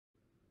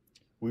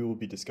we will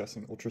be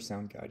discussing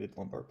ultrasound-guided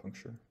lumbar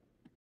puncture.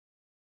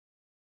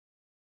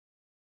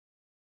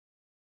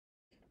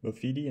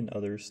 Mofidi and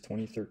others,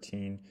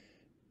 2013,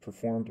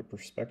 performed a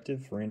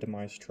prospective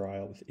randomized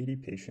trial with 80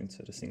 patients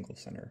at a single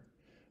center.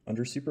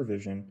 Under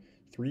supervision,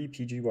 3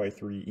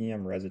 PGY3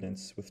 EM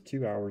residents with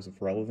 2 hours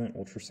of relevant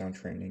ultrasound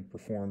training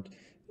performed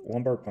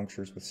lumbar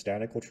punctures with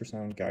static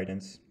ultrasound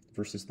guidance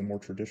versus the more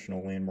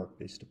traditional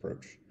landmark-based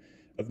approach.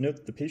 Of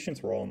note, the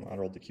patients were all in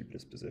lateral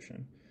decubitus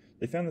position.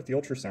 They found that the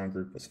ultrasound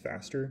group was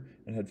faster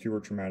and had fewer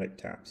traumatic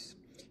taps.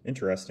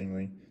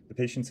 Interestingly, the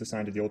patients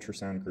assigned to the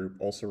ultrasound group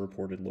also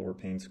reported lower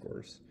pain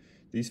scores.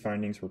 These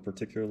findings were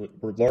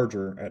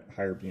larger at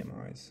higher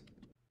BMIs.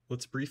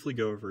 Let's briefly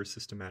go over a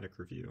systematic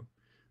review.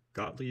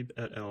 Gottlieb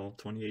et al.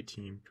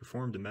 2018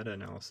 performed a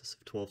meta-analysis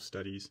of 12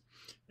 studies,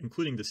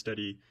 including the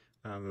study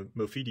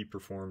Mofidi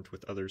performed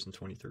with others in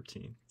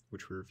 2013,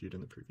 which we reviewed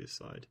in the previous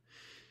slide.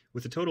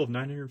 With a total of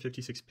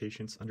 956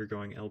 patients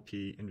undergoing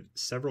LP in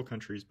several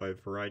countries by a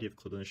variety of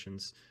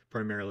clinicians,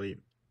 primarily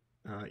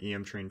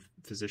EM-trained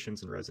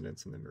physicians and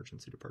residents in the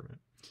emergency department.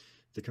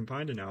 The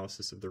combined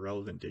analysis of the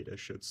relevant data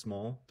showed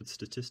small but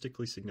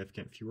statistically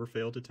significant fewer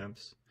failed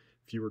attempts,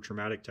 fewer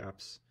traumatic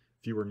taps,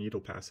 fewer needle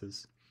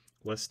passes,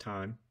 less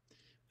time,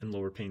 and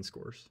lower pain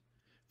scores.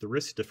 The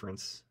risk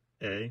difference,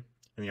 A,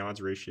 and the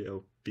odds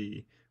ratio,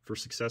 B, for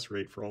success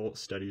rate for all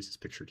studies is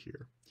pictured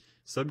here.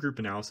 Subgroup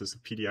analysis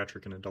of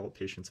pediatric and adult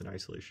patients in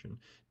isolation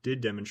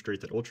did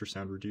demonstrate that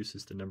ultrasound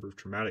reduces the number of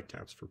traumatic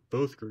taps for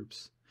both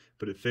groups,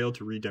 but it failed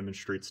to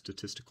redemonstrate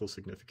statistical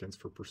significance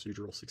for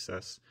procedural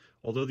success,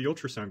 although the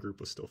ultrasound group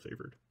was still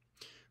favored.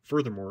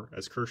 Furthermore,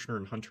 as Kirshner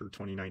and Hunter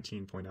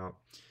 2019 point out,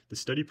 the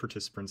study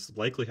participants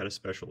likely had a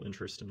special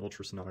interest in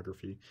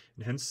ultrasonography,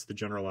 and hence the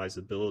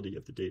generalizability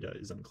of the data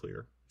is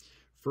unclear.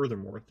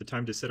 Furthermore, the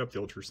time to set up the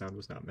ultrasound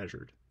was not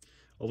measured,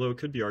 although it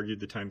could be argued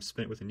the time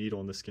spent with a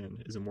needle in the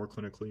skin is a more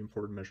clinically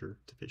important measure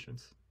to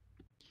patients.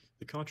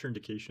 The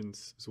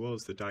contraindications, as well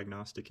as the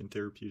diagnostic and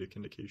therapeutic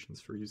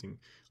indications for using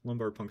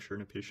lumbar puncture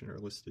in a patient are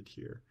listed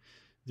here.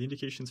 The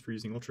indications for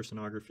using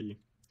ultrasonography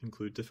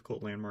include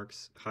difficult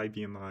landmarks, high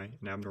BMI,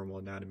 and abnormal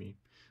anatomy,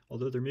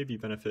 although there may be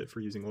benefit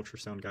for using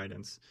ultrasound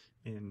guidance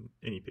in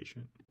any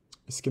patient.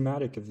 A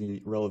schematic of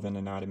the relevant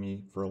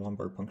anatomy for a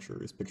lumbar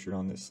puncture is pictured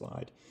on this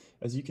slide.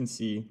 As you can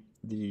see,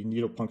 the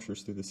needle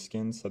punctures through the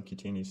skin,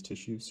 subcutaneous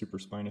tissue,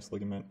 supraspinous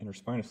ligament,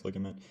 interspinous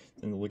ligament,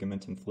 then the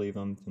ligamentum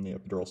flavum, then the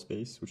epidural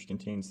space, which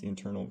contains the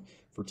internal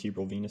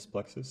vertebral venous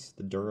plexus,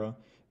 the dura,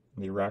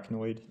 the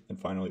arachnoid,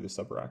 and finally the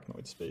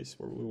subarachnoid space,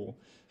 where we will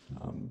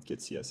get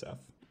CSF.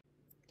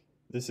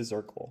 This is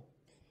our goal.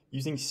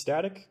 Using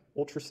static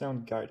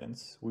ultrasound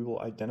guidance, we will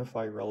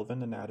identify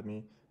relevant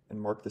anatomy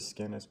and mark the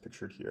skin as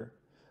pictured here.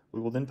 We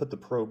will then put the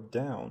probe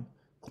down,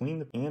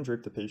 clean and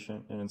drape the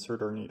patient, and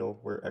insert our needle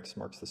where X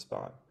marks the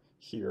spot,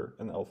 here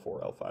in the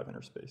L4, L5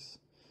 interspace.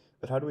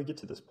 But how do we get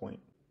to this point?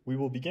 We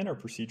will begin our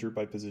procedure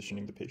by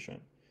positioning the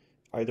patient,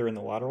 either in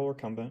the lateral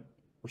recumbent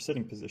or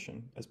sitting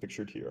position, as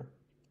pictured here.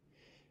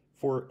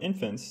 For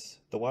infants,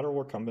 the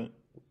lateral recumbent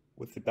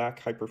with the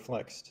back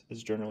hyperflexed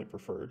is generally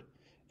preferred,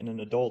 and in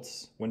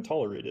adults, when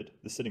tolerated,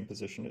 the sitting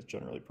position is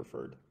generally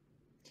preferred.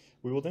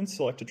 We will then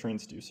select a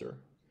transducer.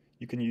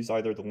 You can use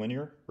either the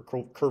linear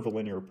or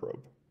curvilinear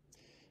probe.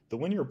 The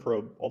linear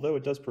probe, although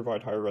it does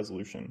provide higher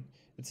resolution,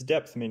 its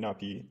depth may not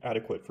be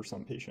adequate for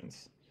some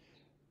patients.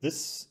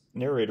 This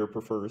narrator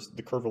prefers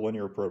the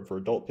curvilinear probe for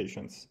adult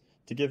patients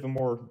to give a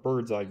more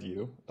bird's eye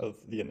view of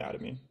the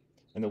anatomy,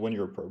 and the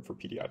linear probe for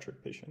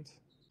pediatric patients.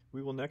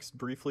 We will next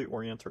briefly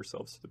orient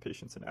ourselves to the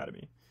patient's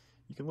anatomy.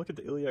 You can look at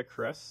the iliac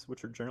crests,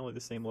 which are generally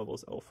the same level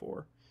as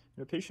L4.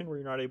 In a patient where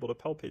you're not able to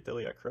palpate the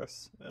iliac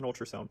crests, an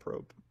ultrasound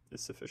probe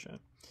is sufficient.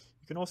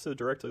 You can also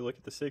directly look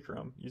at the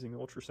sacrum using the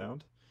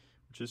ultrasound,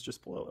 which is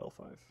just below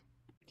L5.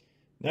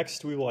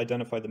 Next, we will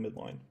identify the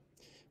midline.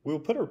 We will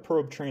put our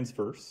probe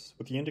transverse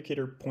with the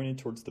indicator pointed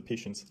towards the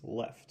patient's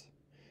left.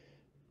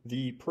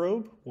 The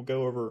probe will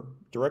go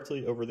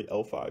directly over the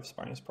L5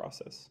 spinous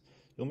process.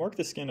 You'll mark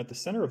the skin at the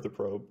center of the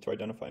probe to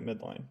identify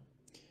midline.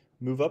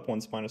 Move up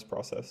one spinous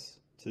process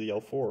to the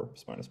L4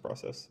 spinous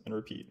process and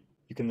repeat.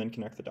 You can then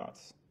connect the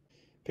dots.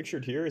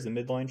 Pictured here is a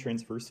midline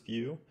transverse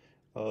view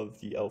of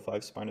the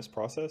L5 spinous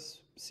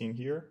process, seen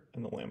here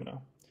in the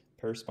lamina.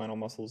 Paraspinal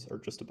muscles are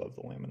just above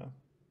the lamina.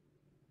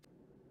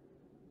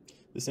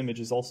 This image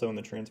is also in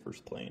the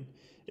transverse plane.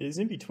 It is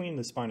in between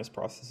the spinous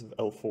process of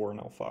L4 and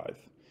L5.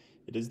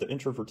 It is the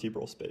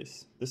intervertebral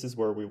space. This is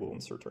where we will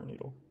insert our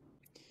needle.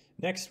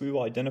 Next, we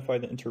will identify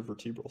the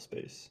intervertebral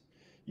space.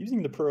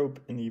 Using the probe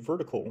in the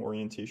vertical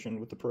orientation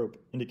with the probe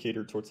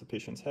indicator towards the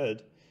patient's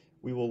head,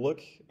 we will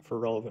look for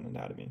relevant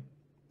anatomy.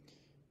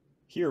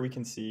 Here we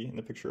can see in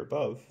the picture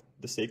above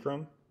the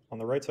sacrum on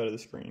the right side of the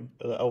screen,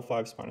 the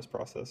L5 spinous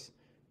process,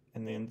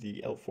 and then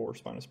the L4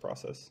 spinous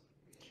process.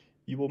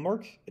 You will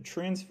mark a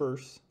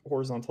transverse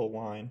horizontal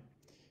line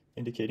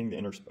indicating the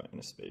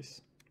interspinous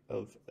space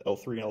of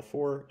L3 and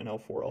L4 and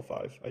L4,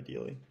 L5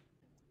 ideally.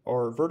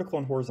 Our vertical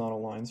and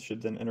horizontal lines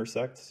should then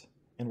intersect,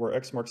 and where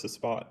X marks the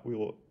spot, we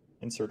will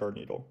insert our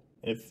needle.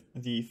 If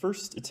the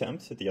first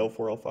attempt at the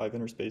L4-L5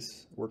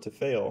 interspace were to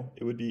fail,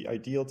 it would be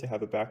ideal to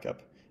have a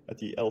backup at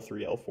the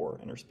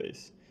L3-L4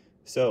 interspace.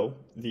 So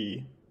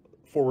the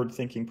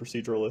forward-thinking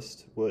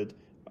proceduralist would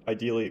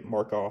ideally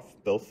mark off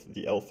both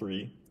the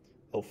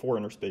L3-L4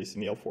 interspace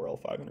and the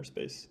L4-L5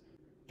 interspace.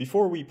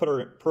 Before we put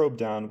our probe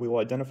down, we will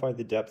identify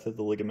the depth of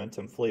the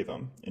ligamentum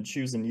flavum and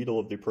choose a needle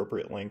of the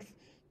appropriate length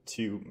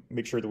to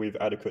make sure that we have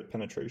adequate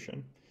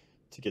penetration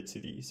to get to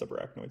the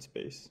subarachnoid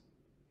space.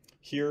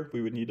 Here,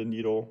 we would need a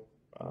needle,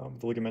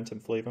 the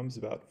ligamentum flavum is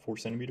about 4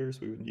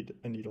 centimeters. We would need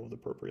a needle of the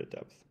appropriate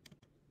depth.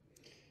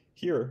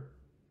 Here,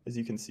 as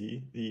you can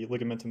see, the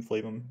ligamentum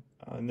flavum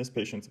in this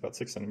patient is about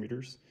 6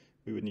 centimeters.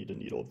 We would need a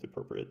needle of the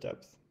appropriate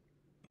depth.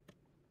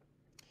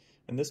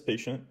 In this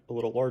patient, a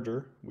little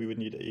larger, we would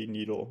need a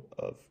needle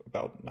of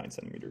about 9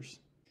 centimeters.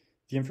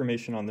 The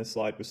information on this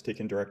slide was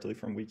taken directly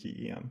from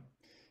WikiEM.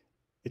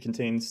 It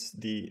contains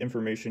the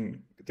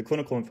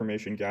clinical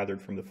information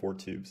gathered from the 4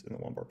 tubes in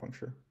the lumbar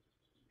puncture.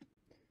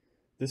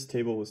 This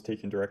table was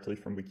taken directly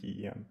from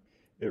WikiEM.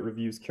 It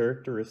reviews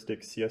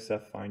characteristic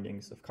CSF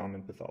findings of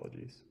common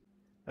pathologies.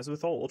 As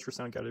with all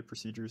ultrasound-guided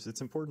procedures,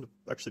 it's important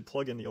to actually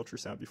plug in the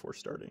ultrasound before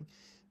starting,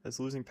 as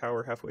losing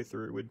power halfway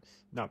through would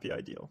not be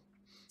ideal.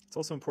 It's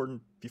also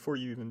important, before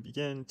you even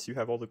begin, to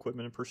have all the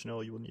equipment and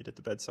personnel you will need at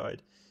the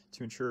bedside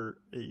to ensure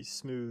a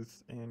smooth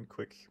and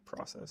quick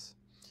process.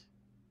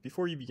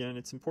 Before you begin,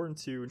 it's important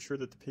to ensure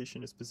that the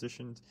patient is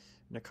positioned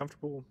in a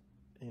comfortable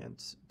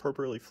and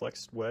appropriately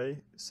flexed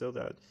way so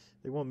that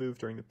they won't move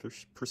during the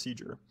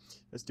procedure,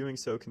 as doing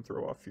so can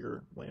throw off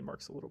your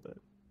landmarks a little bit.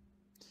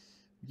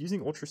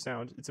 Using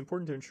ultrasound, it's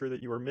important to ensure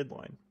that you are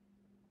midline,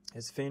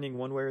 as feigning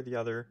one way or the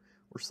other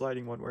or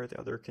sliding one way or the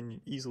other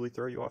can easily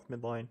throw you off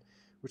midline,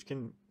 which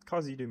can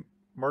cause you to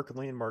mark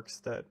landmarks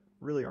that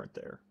really aren't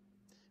there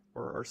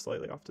or are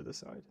slightly off to the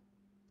side.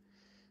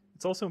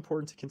 It's also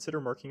important to consider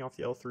marking off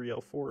the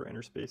L3-L4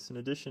 interspace in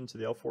addition to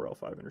the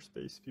L4-L5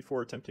 interspace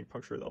before attempting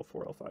puncture of the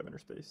L4-L5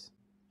 interspace.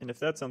 And if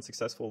that's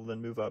unsuccessful,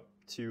 then move up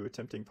to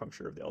attempting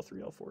puncture of the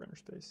L3-L4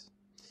 interspace.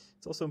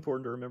 It's also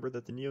important to remember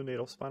that the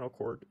neonatal spinal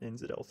cord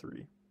ends at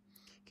L3.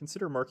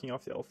 Consider marking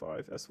off the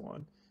L5,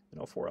 S1,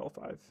 and L4,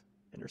 L5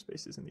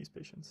 interspaces in these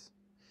patients.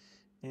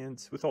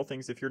 And with all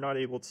things, if you're not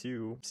able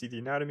to see the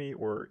anatomy,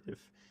 or if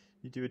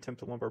you do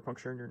attempt a lumbar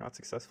puncture and you're not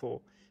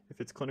successful, if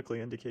it's clinically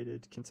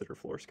indicated, consider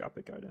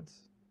fluoroscopic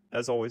guidance.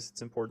 As always,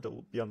 it's important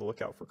to be on the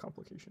lookout for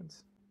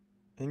complications.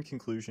 In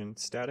conclusion,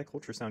 static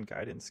ultrasound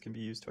guidance can be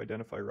used to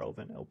identify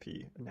relevant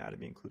LP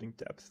anatomy, including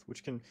depth,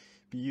 which can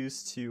be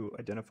used to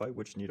identify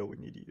which needle we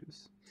need to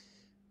use.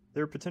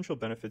 There are potential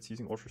benefits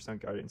using ultrasound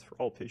guidance for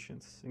all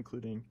patients,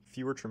 including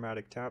fewer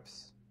traumatic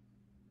taps,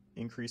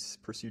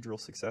 increased procedural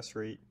success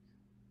rate,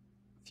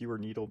 fewer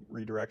needle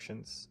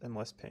redirections, and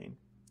less pain.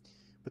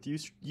 But the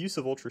use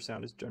of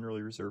ultrasound is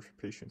generally reserved for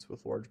patients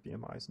with large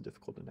BMIs and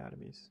difficult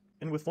anatomies.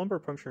 And with lumbar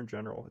puncture in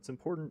general, it's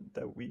important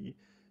that we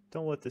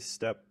don't let this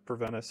step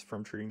prevent us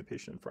from treating the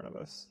patient in front of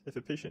us. If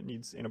a patient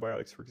needs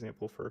antibiotics, for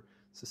example, for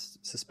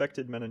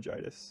suspected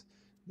meningitis,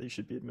 they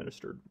should be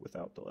administered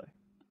without delay.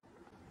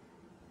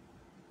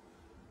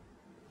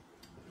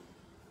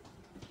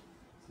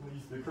 So we'll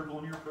use the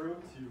curvilinear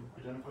probe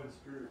to identify the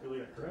superior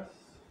iliac crest,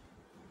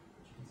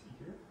 which you can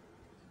see here.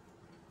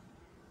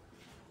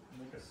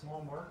 Make a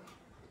small mark.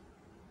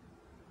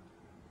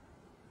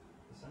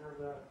 The center of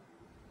that,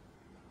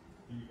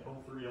 the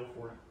L3,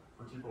 L4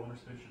 vertebral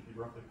interspace should be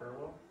roughly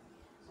parallel.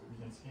 So we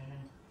begin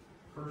scanning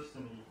first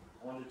in the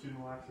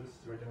longitudinal axis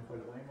to identify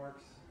the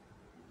landmarks.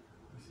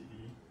 We see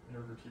the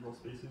intervertebral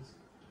spaces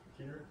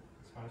here,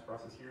 the spinous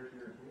process here,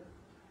 here, and here.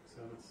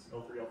 So it's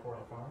L3, L4,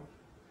 L5,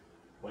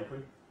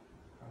 likely.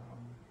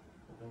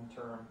 We'll then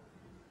turn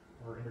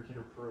our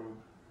indicator probe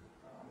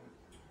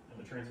in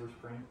the transverse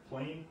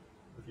plane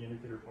with the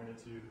indicator pointed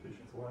to the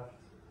patient's left.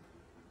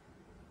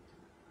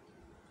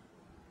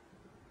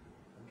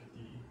 Look at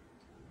the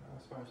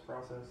spinous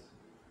process,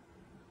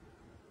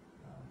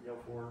 the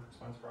L4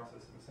 spinous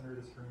process in the center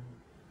of the screen.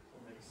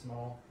 We'll make a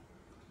small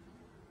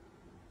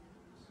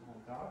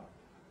dot,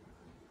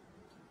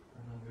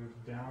 and then move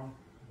down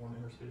one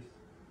interspace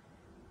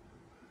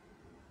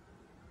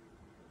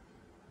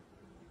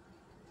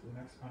to the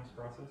next spinous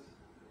process.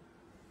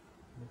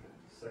 Make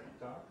a second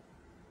dot.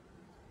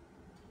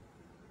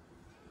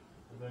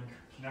 We'll then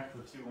connect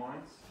the two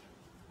lines.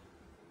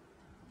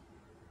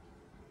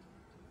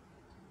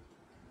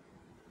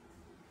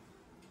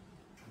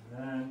 And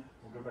then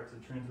we'll go back to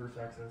the transverse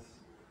axis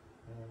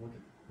and look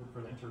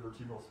for the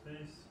intervertebral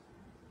space.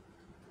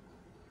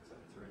 So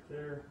it's right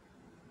there.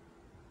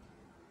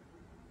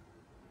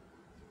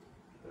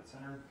 Get that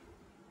centered.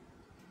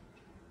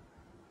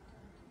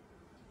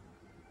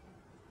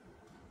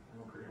 And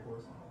we'll create a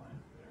horizontal line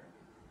there.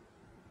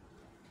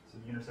 So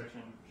the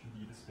intersection should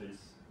be the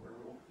space where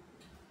we'll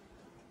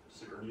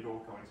stick our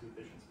needle going to the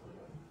patient's belly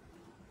button.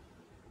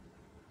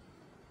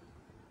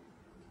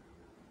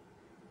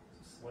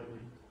 So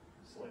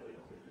slightly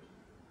elevated.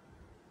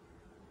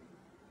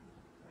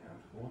 And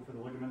we'll look for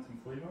the ligamentum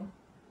flavum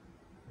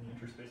in the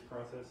interspace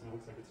process, and it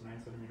looks like it's 9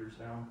 centimeters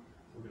down.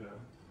 So we'll get a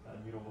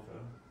needle with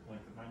a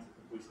length of 9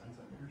 typically 9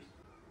 centimeters.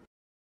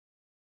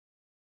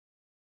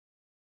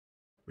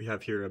 We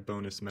have here a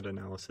bonus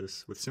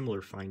meta-analysis with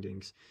similar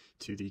findings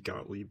to the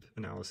Gottlieb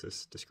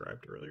analysis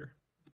described earlier.